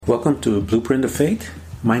Welcome to Blueprint of Faith.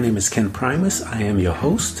 My name is Ken Primus. I am your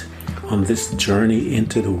host on this journey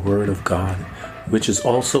into the Word of God, which is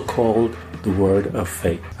also called the Word of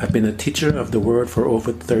Faith. I've been a teacher of the Word for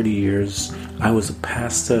over 30 years. I was a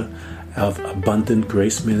pastor of Abundant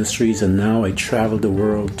Grace Ministries, and now I travel the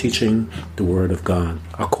world teaching the Word of God.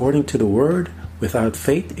 According to the Word, without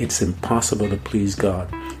faith, it's impossible to please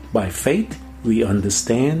God. By faith, we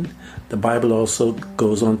understand. The Bible also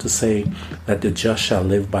goes on to say that the just shall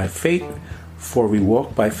live by faith, for we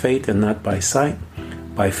walk by faith and not by sight.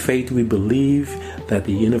 By faith we believe that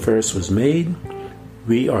the universe was made.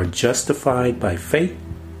 We are justified by faith.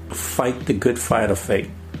 Fight the good fight of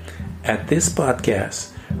faith. At this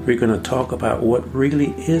podcast, we're going to talk about what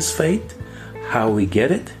really is faith, how we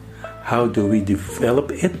get it, how do we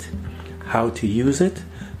develop it, how to use it,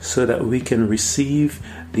 so that we can receive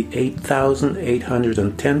the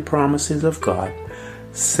 8,810 promises of God,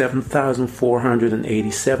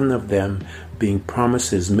 7,487 of them being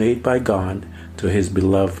promises made by God to His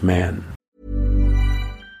beloved man.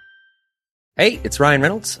 Hey, it's Ryan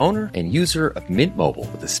Reynolds, owner and user of Mint Mobile,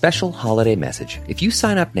 with a special holiday message. If you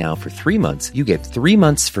sign up now for 3 months, you get 3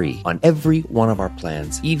 months free on every one of our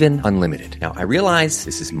plans, even unlimited. Now, I realize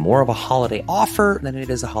this is more of a holiday offer than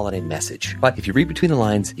it is a holiday message. But if you read between the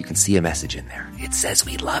lines, you can see a message in there. It says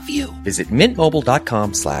we love you. Visit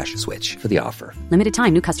mintmobile.com/switch for the offer. Limited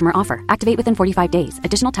time new customer offer. Activate within 45 days.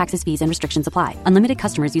 Additional taxes, fees, and restrictions apply. Unlimited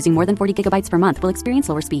customers using more than 40 gigabytes per month will experience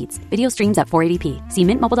lower speeds. Video streams at 480p. See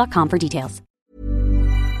mintmobile.com for details.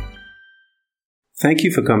 Thank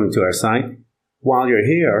you for coming to our site. While you're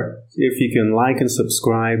here, if you can like and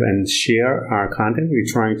subscribe and share our content, we're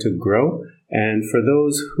trying to grow. And for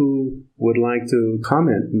those who would like to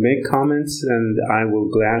comment, make comments, and I will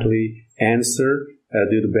gladly answer,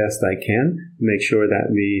 do the best I can, make sure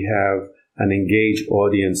that we have an engaged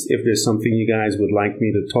audience. If there's something you guys would like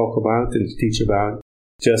me to talk about and teach about,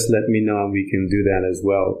 just let me know and we can do that as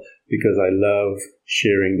well, because I love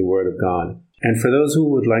sharing the Word of God. And for those who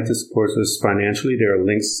would like to support us financially, there are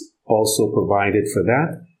links also provided for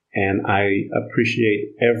that. And I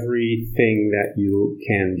appreciate everything that you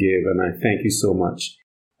can give, and I thank you so much.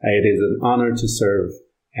 It is an honor to serve,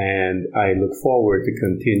 and I look forward to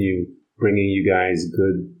continue bringing you guys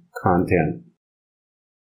good content.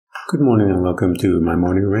 Good morning and welcome to my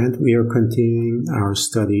morning rant. We are continuing our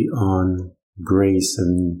study on grace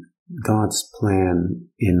and God's plan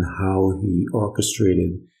in how He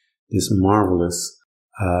orchestrated this marvelous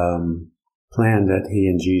plan that He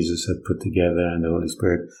and Jesus had put together, and the Holy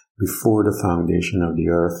Spirit, before the foundation of the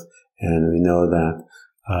earth. And we know that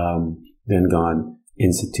then God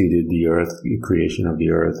instituted the earth, the creation of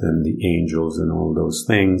the earth and the angels and all those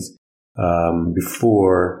things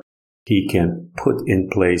before He can put in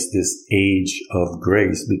place this age of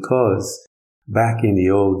grace, because back in the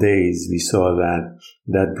old days we saw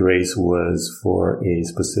that grace was for a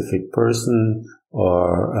specific person,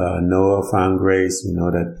 or Noah found grace. We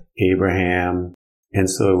know that Abraham, and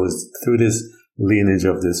so it was through this lineage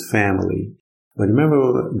of this family. But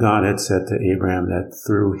remember, God had said to Abraham that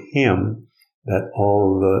through him, that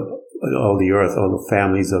all the earth, all the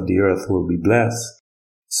families of the earth will be blessed.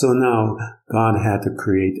 So now God had to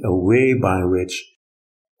create a way by which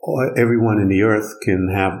everyone in the earth can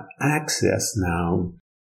have access now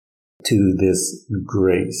to this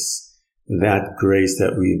grace. That grace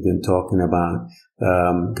that we've been talking about,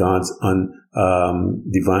 God's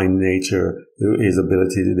divine nature, His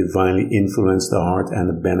ability to divinely influence the heart and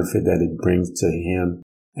the benefit that it brings to Him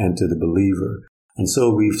and to the believer. And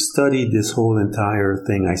so we've studied this whole entire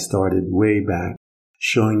thing. I started way back,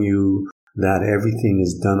 showing you that everything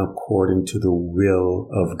is done according to the will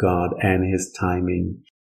of God and His timing.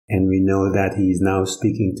 And we know that He's now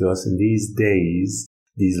speaking to us in these days,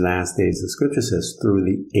 these last days. The scripture says through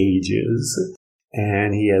the ages,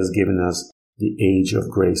 and He has given us the age of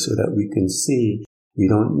grace so that we can see. We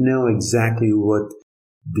don't know exactly what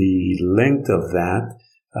the length of that,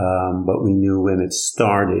 but we knew when it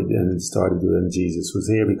started, and it started when Jesus was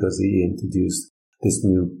here, because He introduced this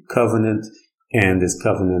new covenant, and this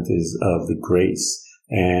covenant is of the grace.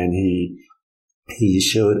 And He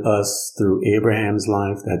showed us through Abraham's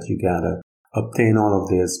life that you gotta obtain all of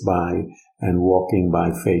this by and walking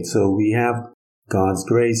by faith. So we have God's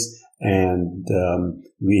grace, and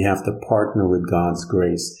we have to partner with God's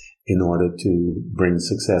grace in order to bring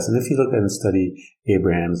success. And if you look and study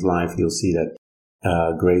Abraham's life, you'll see that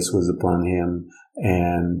grace was upon him,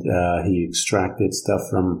 and he extracted stuff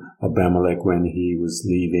from Abimelech when he was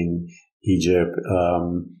leaving Egypt.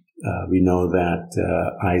 We know that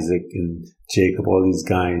Isaac and Jacob, all these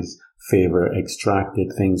guys, favor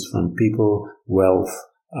extracted things from people, wealth,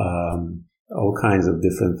 all kinds of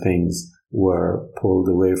different things were pulled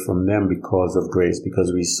away from them because of grace,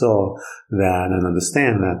 because we saw that and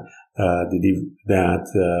understand that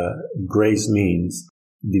grace means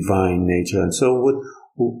divine nature, and so what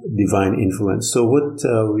divine influence. So what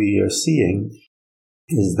we are seeing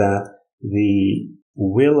is that the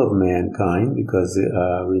will of mankind, because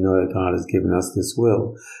we know that God has given us this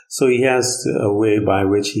will, so he has a way by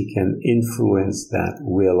which he can influence that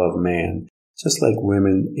will of man. Just like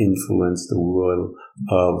women influence the will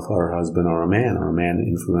of her husband or a man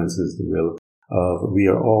influences the will of, we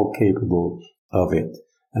are all capable of it.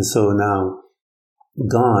 And so now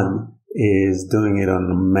God is doing it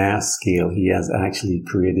on a mass scale. He has actually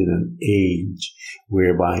created an age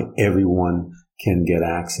whereby everyone can get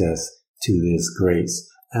access to this grace.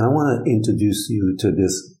 And I want to introduce you to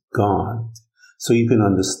this God so you can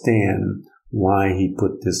understand why he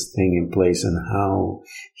put this thing in place and how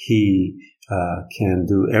he can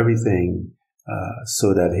do everything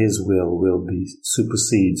so that his will be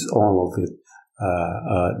supersedes all of it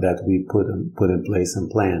that we put in place and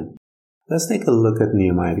plan. Let's take a look at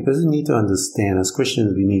Nehemiah, because we need to understand, as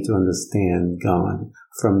Christians, we need to understand God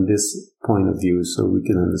from this point of view so we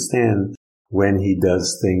can understand when he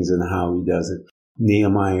does things and how he does it.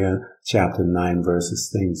 Nehemiah chapter 9 verses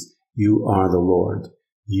things, you are the Lord,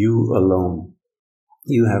 you alone.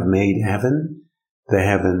 You have made heaven, the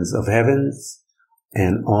heavens of heavens,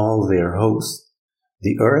 and all their host,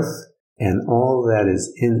 the earth and all that is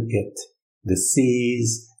in it, the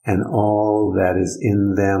seas and all that is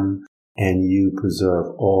in them, and you preserve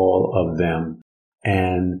all of them,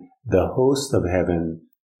 and the host of heaven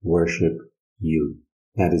worship you.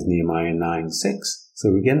 That is Nehemiah 9:6.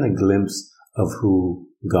 So we're getting a glimpse of who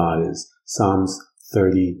God is. Psalms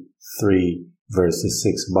 33 verses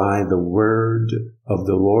 6. By the word of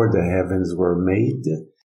the Lord the heavens were made.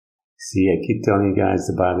 See, I keep telling you guys,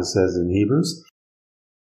 the Bible says in Hebrews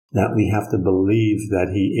that we have to believe that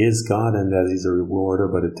he is God and that he's a rewarder,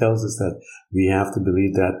 but it tells us that we have to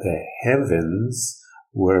believe that the heavens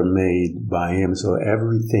were made by him. So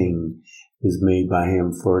everything is made by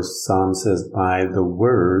him. First Psalm says, by the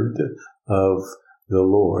word of the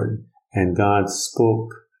Lord. And God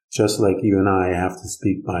spoke just like you and I have to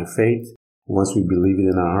speak by faith. Once we believe it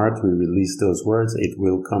in our heart, we release those words, it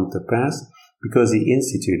will come to pass because he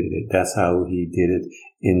instituted it. That's how he did it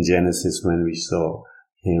in Genesis when we saw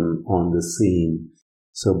him on the scene.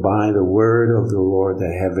 So by the word of the Lord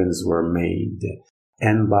the heavens were made,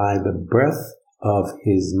 and by the breath of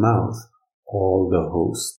his mouth all the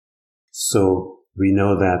host. So we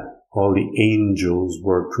know that all the angels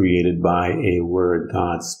were created by a word.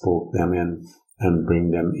 God spoke them in and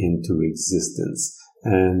bring them into existence.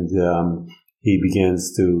 And he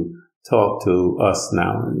begins to talk to us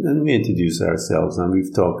now. And we introduce ourselves, and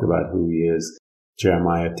we've talked about who he is.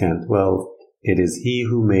 Jeremiah 10:12. It is he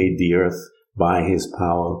who made the earth by his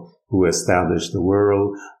power, who established the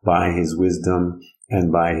world by his wisdom,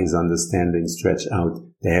 and by his understanding stretched out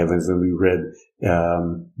the heavens. And we read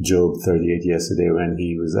Job 38 yesterday when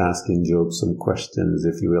he was asking Job some questions,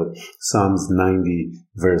 if you will. Psalms 90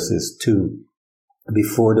 verses 2.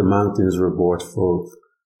 Before the mountains were brought forth,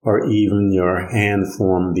 or even your hand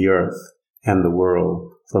formed the earth and the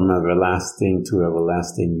world, from everlasting to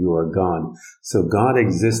everlasting, you are God. So God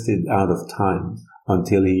existed out of time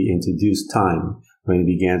until he introduced time when he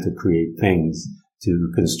began to create things to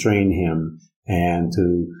constrain him and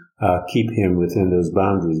to keep him within those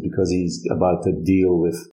boundaries, because he's about to deal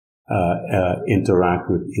with, interact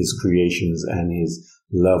with his creations and his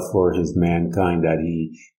love for his mankind that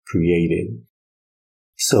he created.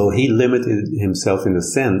 So he limited himself in a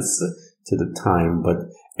sense to the time, but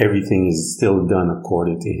everything is still done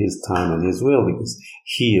according to his time and his will, because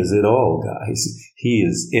he is it all, guys. He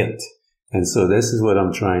is it. And so this is what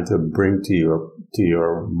I'm trying to bring to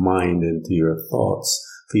your mind and to your thoughts,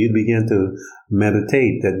 for you to begin to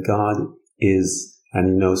meditate that God is, and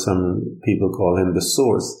you know, some people call him the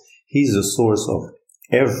source. He's the source of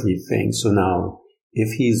everything. So now,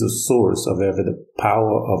 if he's the source of the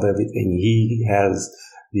power of everything, he has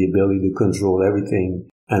the ability to control everything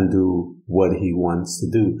and do what he wants to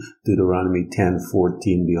do. Deuteronomy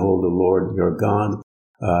 10:14, behold, the Lord your God,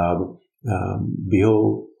 to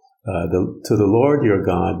the Lord your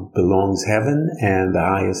God belongs heaven and the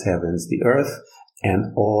highest heavens, the earth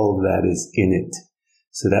and all that is in it.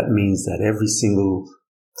 So that means that every single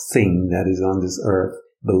thing that is on this earth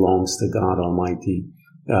belongs to God Almighty.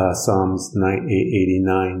 Psalms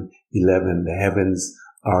 89:11, the heavens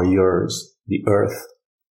are yours, the earth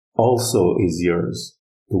also is yours,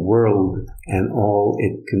 the world and all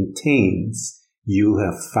it contains, you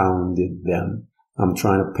have founded them. I'm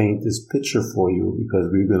trying to paint this picture for you because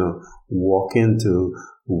we're going to walk into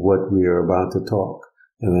what we are about to talk.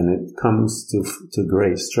 And when it comes to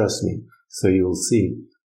grace, trust me, so you'll see.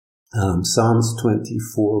 Psalms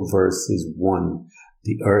 24 verses 1.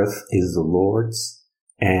 The earth is the Lord's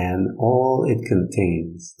and all it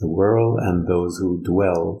contains, the world and those who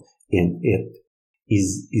dwell in it.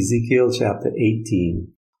 Ezekiel chapter 18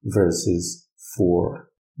 verses 4.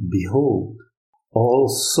 Behold, all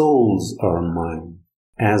souls are mine.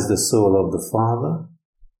 As the soul of the Father,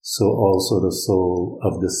 so also the soul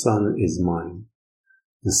of the Son is mine.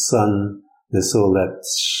 The Son, the soul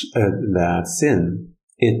that sin,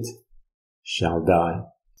 it shall die.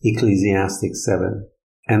 Ecclesiastes 7.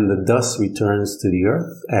 And the dust returns to the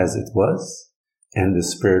earth as it was, and the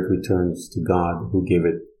spirit returns to God who gave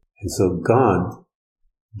it. And so God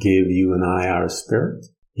gave you and I our spirit.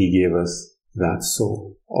 He gave us that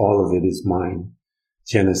soul. All of it is mine.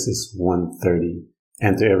 Genesis 1:30.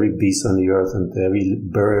 And to every beast on the earth, and to every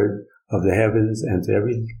bird of the heavens, and to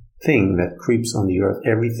everything that creeps on the earth,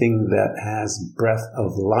 everything that has breath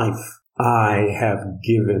of life, I have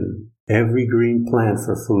given every green plant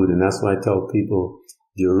for food. And that's why I tell people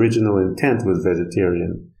the original intent was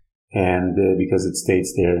vegetarian, and because it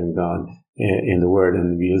states there in God, in the Word,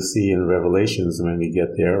 and we'll see in Revelations when we get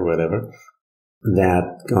there or whatever,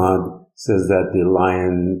 that God says that the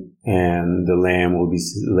lion and the lamb will be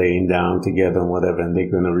laying down together and whatever, and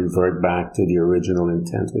they're going to revert back to the original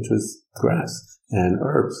intent, which was grass and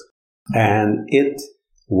herbs. And it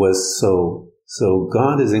was so. So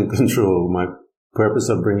God is in control. My purpose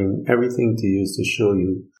of bringing everything to you is to show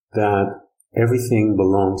you that everything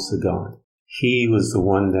belongs to God. He was the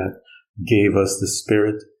one that gave us the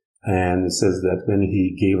Spirit, and it says that when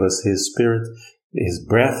He gave us His Spirit, His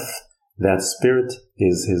breath, that Spirit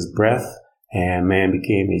is His breath, and man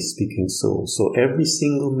became a speaking soul. So every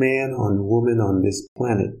single man and woman on this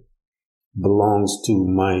planet belongs to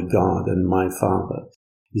my God and my Father.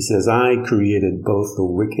 He says, I created both the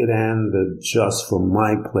wicked and the just for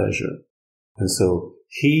my pleasure. And so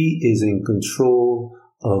He is in control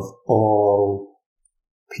of all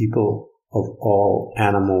people, of all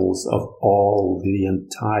animals, of all the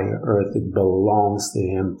entire earth. It belongs to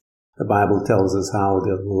Him. The Bible tells us how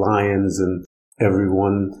the lions and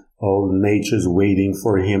everyone, all nature's waiting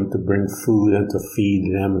for Him to bring food and to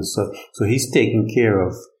feed them and stuff. So He's taking care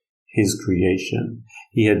of His creation.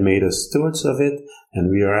 He had made us stewards of it,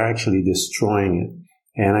 and we are actually destroying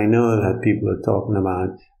it. And I know that people are talking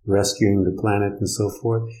about rescuing the planet and so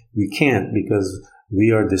forth. We can't, because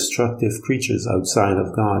we are destructive creatures outside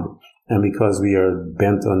of God. And because we are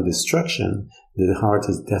bent on destruction, the heart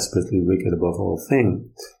is desperately wicked above all things.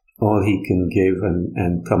 All He can give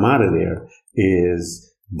and come out of there is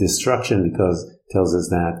destruction, because it tells us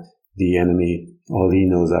that the enemy, all he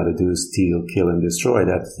knows how to do is steal, kill, and destroy.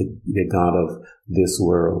 That's the God of this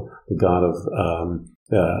world, the God of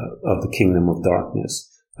the kingdom of darkness,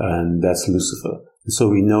 and that's Lucifer. So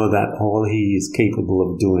we know that all he is capable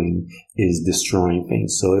of doing is destroying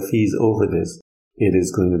things. So if he's over this, it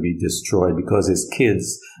is going to be destroyed, because his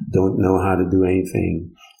kids don't know how to do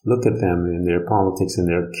anything. Look at them in their politics, in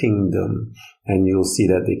their kingdom, and you'll see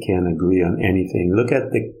that they can't agree on anything. Look at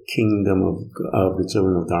the kingdom of the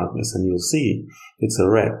children of darkness, and you'll see it's a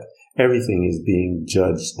wreck. Everything is being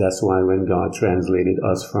judged. That's why when God translated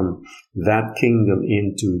us from that kingdom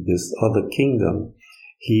into this other kingdom,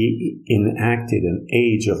 He enacted an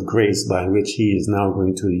age of grace by which He is now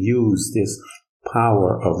going to use this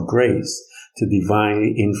power of grace to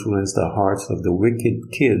divinely influence the hearts of the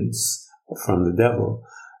wicked kids from the devil,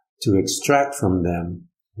 to extract from them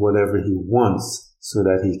whatever he wants so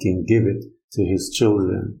that he can give it to his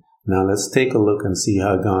children. Now let's take a look and see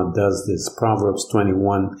how God does this. Proverbs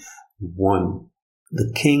 21:1.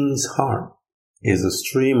 The king's heart is a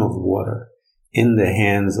stream of water in the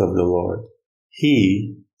hands of the Lord.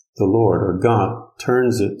 He, the Lord or God,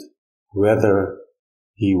 turns it whether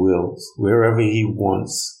He wills, wherever He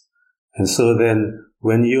wants. And so then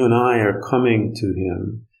when you and I are coming to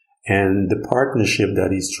Him, and the partnership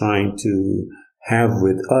that He's trying to have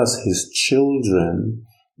with us, His children,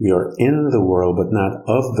 we are in the world, but not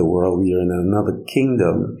of the world. We are in another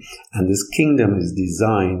kingdom. And this kingdom is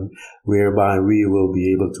designed whereby we will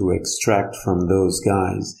be able to extract from those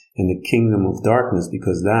guys in the kingdom of darkness,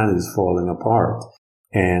 because that is falling apart.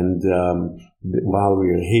 And while we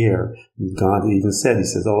are here, God even said, He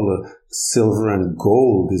says, all the silver and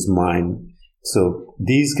gold is mine. So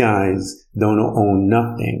these guys don't own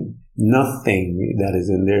nothing. Nothing that is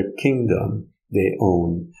in their kingdom they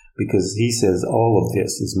own, because He says all of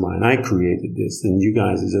this is mine. I created this, and you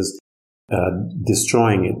guys are just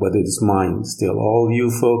destroying it, but it is mine still. All you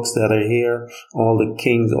folks that are here, all the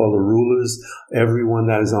kings, all the rulers, everyone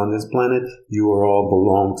that is on this planet, you are all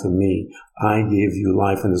belong to me. I give you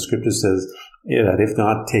life. And the scripture says that if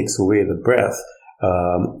God takes away the breath,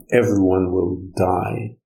 everyone will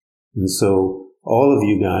die. And so all of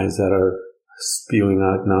you guys that are spewing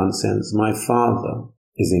out nonsense, my Father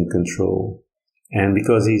is in control. And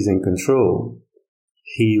because he's in control,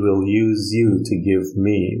 he will use you to give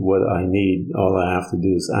me what I need. All I have to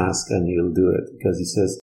do is ask and he'll do it. Because he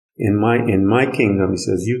says, in my kingdom, he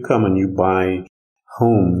says, you come and you buy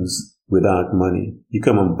homes without money. You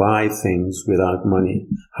come and buy things without money.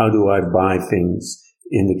 How do I buy things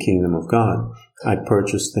in the kingdom of God? I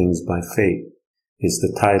purchase things by faith. It's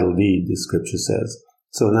the title deed, the scripture says.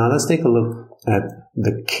 So now let's take a look at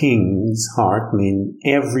the king's heart. I mean,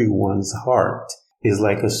 everyone's heart is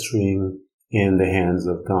like a stream in the hands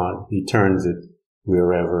of God. He turns it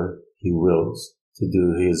wherever he wills to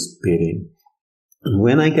do his bidding.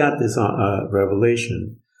 When I got this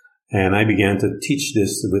revelation and I began to teach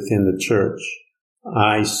this within the church,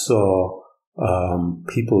 I saw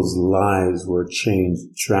people's lives were changed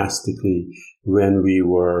drastically when we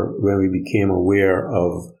became aware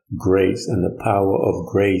of grace and the power of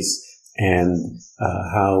grace, and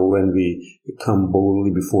how when we come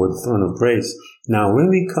boldly before the throne of grace. Now, when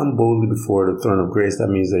we come boldly before the throne of grace, that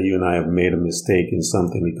means that you and I have made a mistake in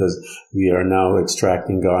something, because we are now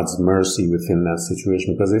extracting God's mercy within that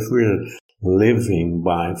situation. Because if we're living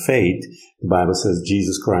by faith, the Bible says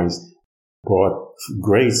Jesus Christ brought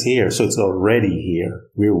grace here, so it's already here.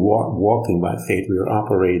 We're walking by faith. We're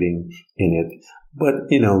operating in it. But,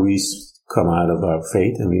 we come out of our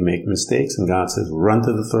faith and we make mistakes, and God says, run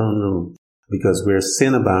to the throne room, because where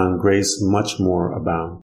sin abound, grace much more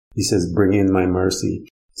abound. He says, bring in my mercy.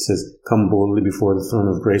 He says, come boldly before the throne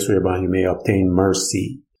of grace, whereby you may obtain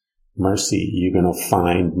mercy. Mercy, you're going to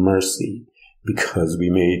find mercy because we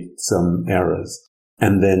made some errors.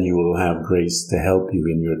 And then you will have grace to help you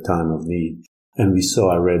in your time of need. And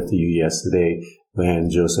I read to you yesterday when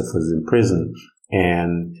Joseph was in prison,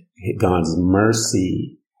 and God's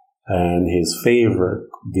mercy and his favor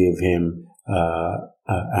gave him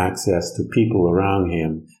access to people around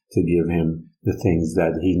him to give him the things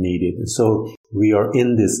that he needed. And so we are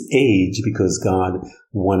in this age because God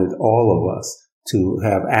wanted all of us to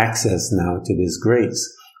have access now to this grace,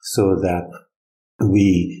 so that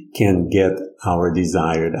we can get our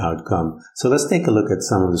desired outcome. So let's take a look at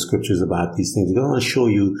some of the scriptures about these things. I want to show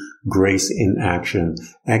you grace in action.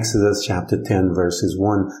 Exodus chapter 10 verses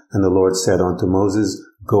 1. And the Lord said unto Moses,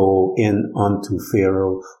 go in unto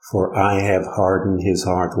Pharaoh, for I have hardened his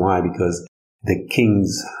heart. Why? Because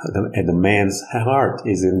the man's heart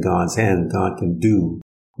is in God's hand. God can do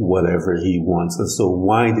whatever he wants. And so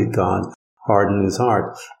why did God harden his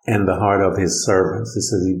heart and the heart of his servants? It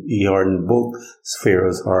says he hardened both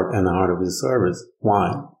Pharaoh's heart and the heart of his servants.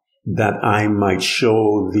 Why? That I might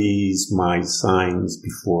show these my signs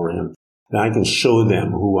before him. That I can show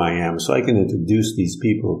them who I am. So I can introduce these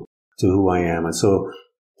people to who I am. And so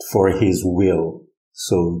for his will.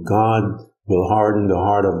 So God will harden the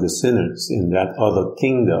heart of the sinners in that other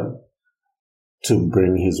kingdom to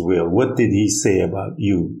bring his will. What did he say about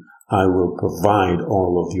you? I will provide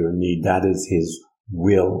all of your need. That is his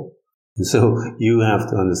will. And so you have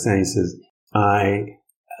to understand, he says,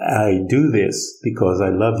 I do this because I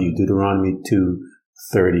love you. Deuteronomy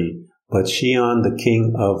 2:30. But Sihon, the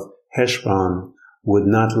king of Heshbon, would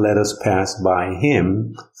not let us pass by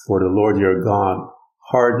him, for the Lord your God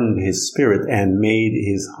hardened his spirit and made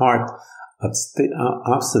his heart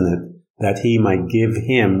obstinate, that he might give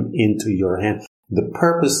him into your hand. The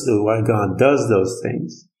purpose of why God does those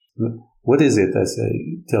things. What is it? I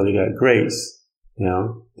tell you that grace,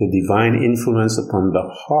 the divine influence upon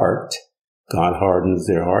the heart. God hardens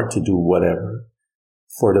their heart to do whatever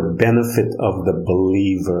for the benefit of the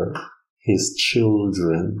believer, his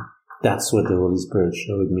children. That's what the Holy Spirit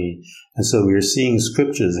showed me. And so we're seeing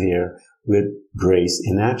scriptures here with grace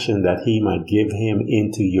in action, that he might give him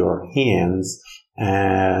into your hands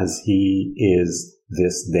as he is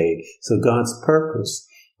this day. So God's purpose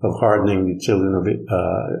of hardening the children of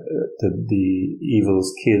the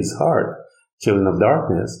evil's kid's heart, children of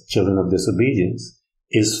darkness, children of disobedience,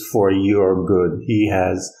 is for your good. He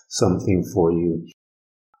has something for you.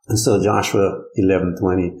 And so Joshua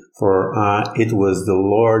 11:20, for it was the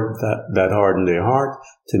Lord that hardened their heart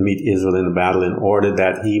to meet Israel in battle, in order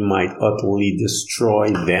that he might utterly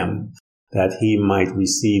destroy them, that he might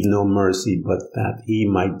receive no mercy, but that he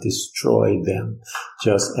might destroy them,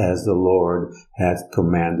 just as the Lord had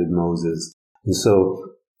commanded Moses. And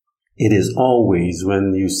so it is always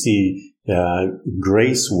when you see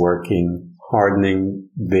grace working, hardening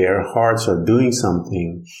their hearts or doing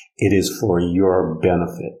something, it is for your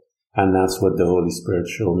benefit. And that's what the Holy Spirit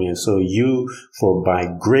showed me. And so for by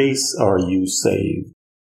grace are you saved.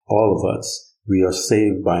 All of us, we are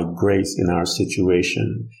saved by grace in our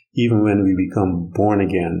situation. Even when we become born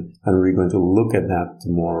again, and we're going to look at that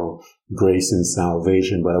tomorrow, grace in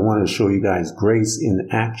salvation. But I want to show you guys grace in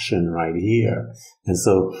action right here. And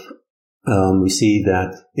so we see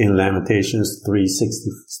that in Lamentations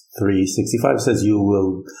 3:65 says, you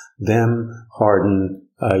will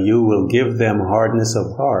give them hardness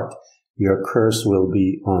of heart. Your curse will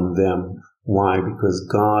be on them. Why? Because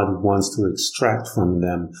God wants to extract from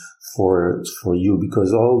them for you,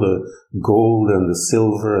 because all the gold and the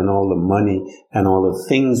silver and all the money and all the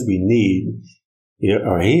things we need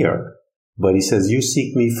are here. But he says, you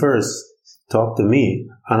seek me first, talk to me,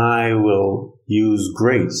 and I will use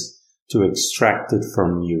grace to extract it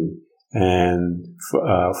from you and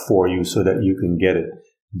for you so that you can get it.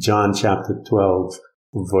 John chapter 12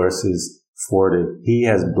 verses 40. He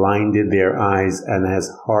has blinded their eyes and has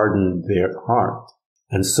hardened their heart.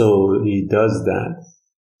 And so he does that.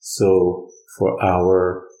 So for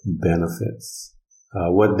our benefits.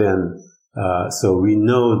 What then? So we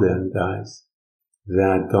know then, guys,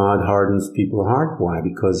 that God hardens people's heart. Why?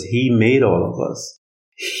 Because he made all of us.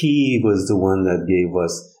 He was the one that gave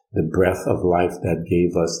us the breath of life, that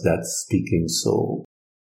gave us that speaking soul.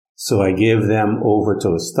 So I give them over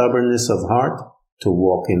to a stubbornness of heart to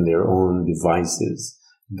walk in their own devices.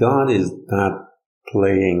 God is not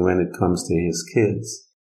playing when it comes to his kids.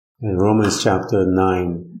 In Romans chapter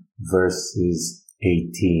 9, verses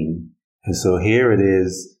 18. And so here it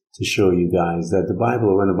is to show you guys that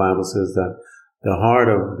when the Bible says that the heart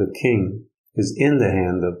of the king is in the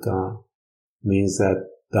hand of God, means that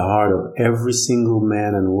the heart of every single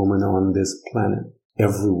man and woman on this planet,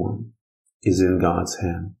 everyone, is in God's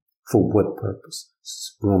hand. For what purpose?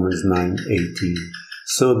 Romans 9:18.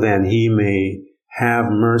 So then he may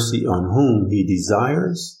have mercy on whom he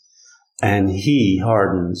desires, and he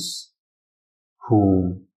hardens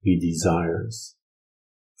whom he desires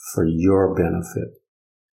for your benefit.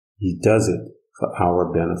 He does it for our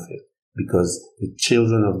benefit, because the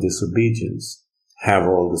children of disobedience have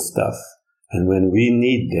all the stuff. And when we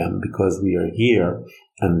need them, because we are here,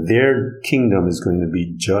 and their kingdom is going to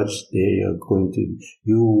be judged,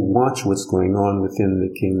 you watch what's going on within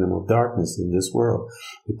the kingdom of darkness in this world.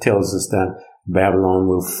 It tells us that Babylon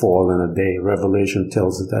will fall in a day. Revelation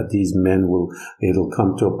tells us that these men it'll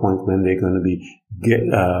come to a point when they're going to be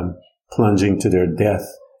plunging to their death,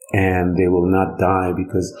 and they will not die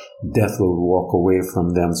because death will walk away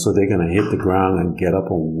from them. So they're going to hit the ground and get up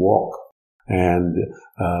and walk. And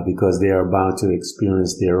because they are about to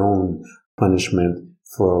experience their own punishment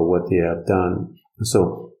for what they have done.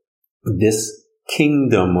 So this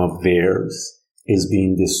kingdom of theirs is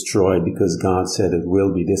being destroyed because God said it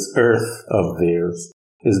will be. This earth of theirs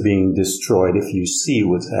is being destroyed. If you see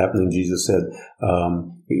what's happening, Jesus said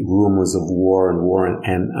rumors of war,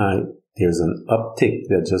 and there's an uptick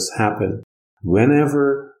that just happened.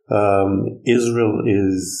 Whenever Israel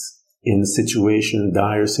is in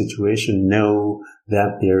dire situation, know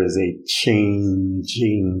that there is a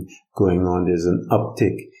changing going on. There's an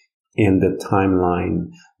uptick in the timeline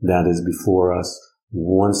that is before us.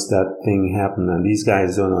 Once that thing happened, and these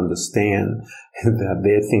guys don't understand that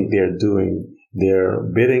they think they're doing their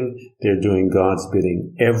bidding, they're doing God's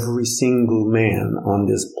bidding. Every single man on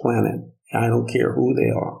this planet, I don't care who they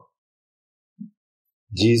are.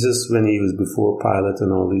 Jesus, when he was before Pilate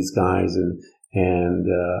and all these guys, and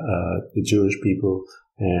the Jewish people,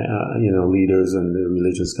 leaders and the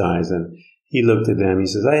religious guys, and he looked at them, he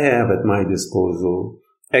says, I have at my disposal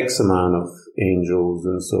X amount of angels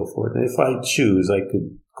and so forth. And if I choose, I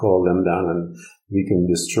could call them down and we can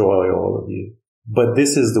destroy all of you. But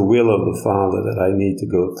this is the will of the Father, that I need to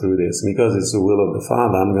go through this. And because it's the will of the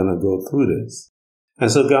Father, I'm going to go through this. And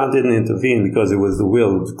so God didn't intervene because it was the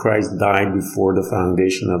will. Christ died before the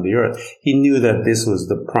foundation of the earth. He knew that this was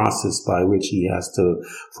the process by which he has to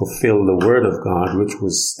fulfill the word of God, which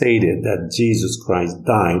was stated that Jesus Christ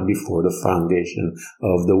died before the foundation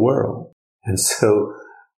of the world. And so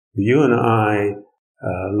you and I,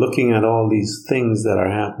 looking at all these things that are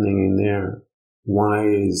happening in there, why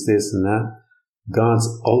is this and that? God's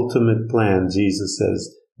ultimate plan, Jesus says,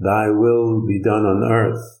 thy will be done on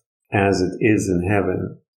earth as it is in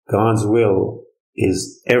heaven. God's will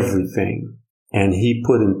is everything. And he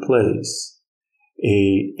put in place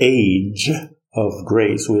an age of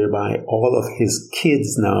grace whereby all of his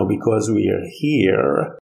kids now, because we are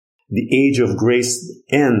here, the age of grace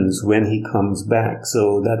ends when he comes back.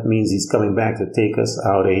 So that means he's coming back to take us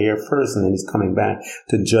out of here first, and then he's coming back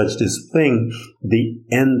to judge this thing. The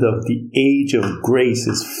end of the age of grace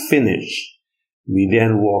is finished. We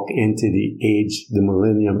then walk into the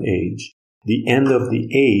millennium age. The end of the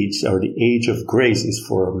age, or the age of grace, is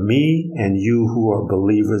for me and you who are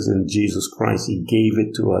believers in Jesus Christ. He gave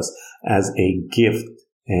it to us as a gift,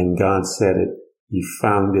 and God said it. He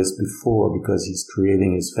found this before because he's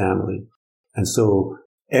creating his family. And so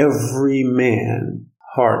every man's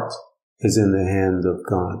heart is in the hand of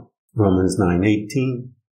God. Romans 9:18.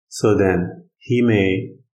 So then he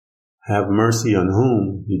may have mercy on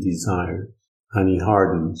whom he desires, and he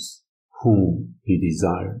hardens whom he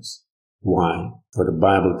desires. Why? For the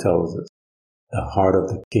Bible tells us the heart of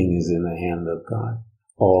the king is in the hand of God.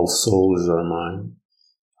 All souls are mine.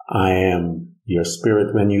 I am your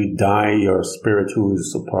spirit. When you die, your spirit, who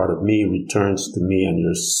is a part of me, returns to me, and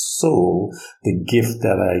your soul, the gift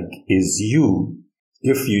that is you.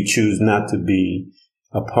 If you choose not to be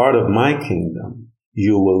a part of my kingdom,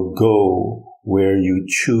 you will go where you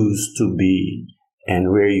choose to be.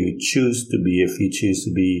 And where you choose to be, if you choose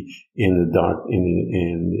to be in the dark,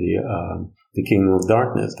 in the kingdom of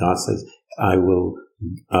darkness, God says, I will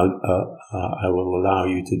allow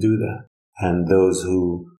you to do that. And those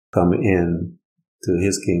who come in to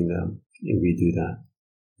his kingdom, we do that.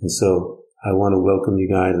 And so I want to welcome you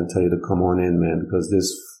guys and tell you to come on in, man, because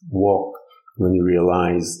this walk, when you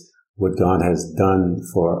realize what God has done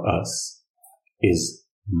for us, is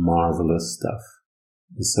marvelous stuff.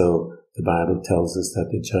 And so the Bible tells us that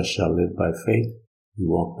the just shall live by faith. We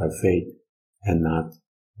walk by faith and not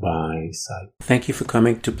by sight. Thank you for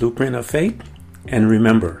coming to Blueprint of Faith. And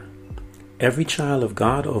remember, every child of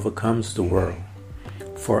God overcomes the world.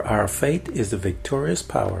 For our faith is the victorious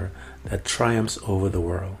power that triumphs over the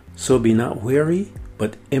world. So be not weary,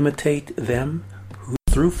 but imitate them who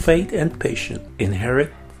through faith and patience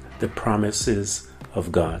inherit the promises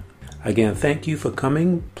of God. Again, thank you for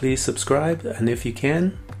coming. Please subscribe, and if you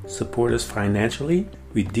can, support us financially.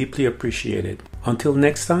 We deeply appreciate it. Until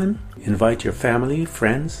next time, invite your family,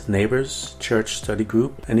 friends, neighbors, church study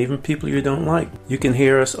group, and even people you don't like. You can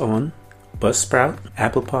hear us on Buzzsprout,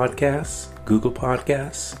 Apple Podcasts, Google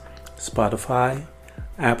Podcasts, Spotify,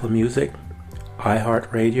 Apple Music,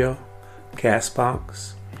 iHeartRadio,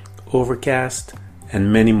 Castbox, Overcast,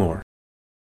 and many more.